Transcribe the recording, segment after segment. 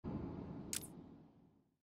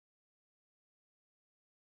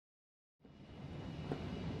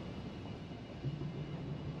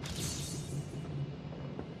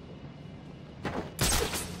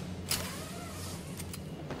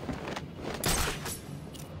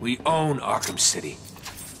We own Arkham City.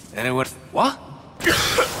 And it would... What?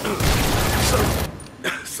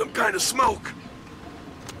 Some kind of smoke.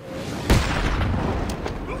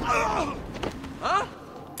 Huh?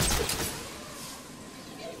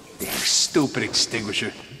 Damn stupid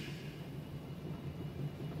extinguisher.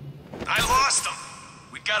 I lost him.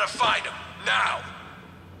 We gotta find him, now.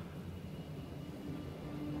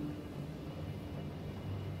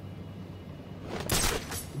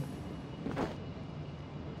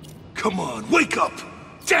 Come on, wake up!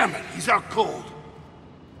 Damn it, he's out cold.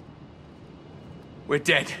 We're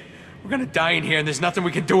dead. We're gonna die in here and there's nothing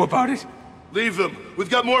we can do about it. Leave them. We've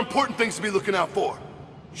got more important things to be looking out for.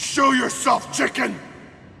 Show yourself, chicken!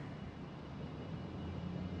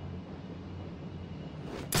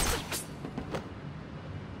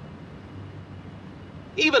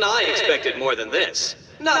 Even I expected more than this.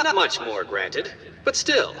 Not much more, granted. But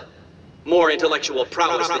still, more intellectual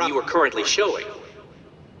prowess than you are currently showing.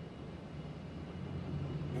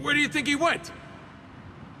 Where do you think he went?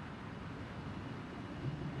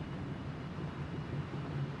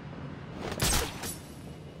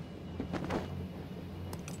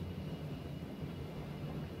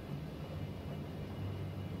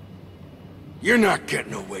 You're not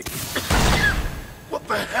getting away. What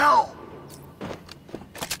the hell?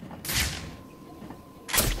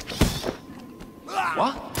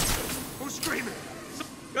 What? Who's screaming?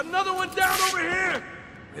 Got another one down over here!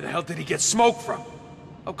 Where the hell did he get smoke from?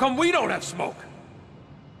 How come we don't have smoke?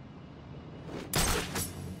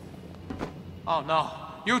 Oh no.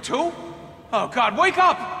 You too? Oh God, wake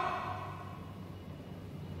up!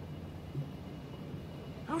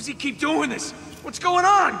 How does he keep doing this? What's going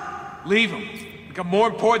on? Leave him. We got more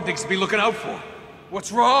important things to be looking out for.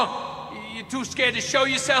 What's wrong? You too scared to show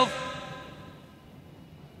yourself?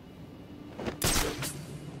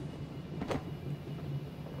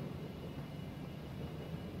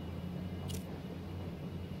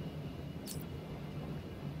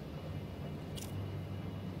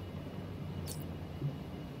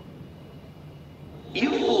 You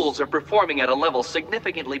fools are performing at a level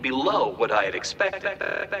significantly below what I had expected.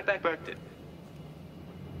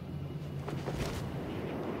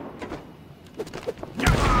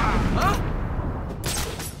 Huh?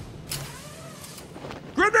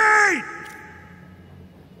 Grenade!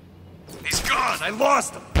 He's gone. I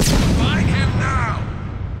lost him. Find him now.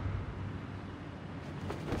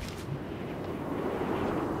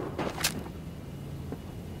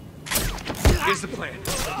 Here's the plan.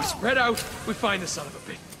 We spread out, we find the son of a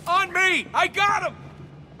bitch. On me! I got him!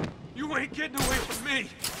 You ain't getting away from me!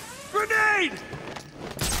 Grenade!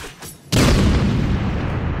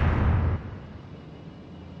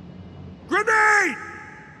 Grenade!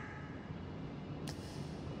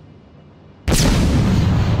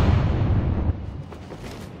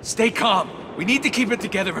 Stay calm. We need to keep it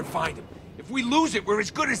together and find him. If we lose it, we're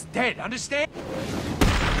as good as dead, understand?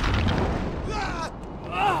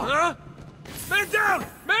 Huh? Man down!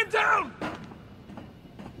 Man down!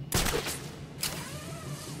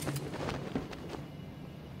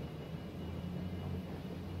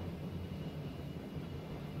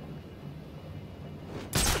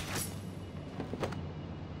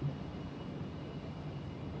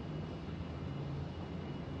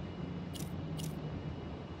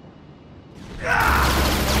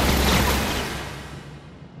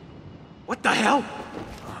 What the hell?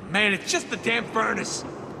 Oh man, it's just the damn furnace.